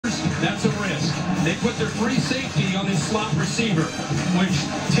That's a risk. They put their free safety on his slot receiver, which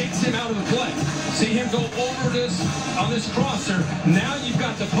takes him out of the play. See him go over this on this crosser. Now you've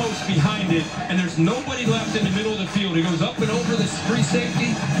got the post behind it, and there's nobody left in the middle of the field. He goes up and over this free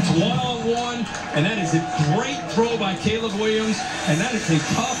safety. It's one-on-one, and that is a great throw by Caleb Williams, and that is a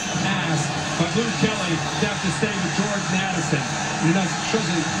tough ask by Blue Kelly to have to stay with George and Addison. You're not shows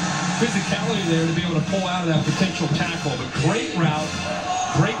the physicality there to be able to pull out of that potential tackle. But great route,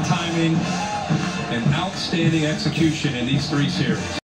 great timing, and outstanding execution in these 3 series.